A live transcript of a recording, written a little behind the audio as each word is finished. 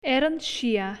an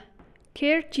sia,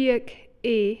 ceir diag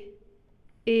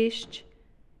éist,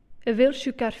 a bhfuil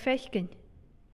siú gar feichgin.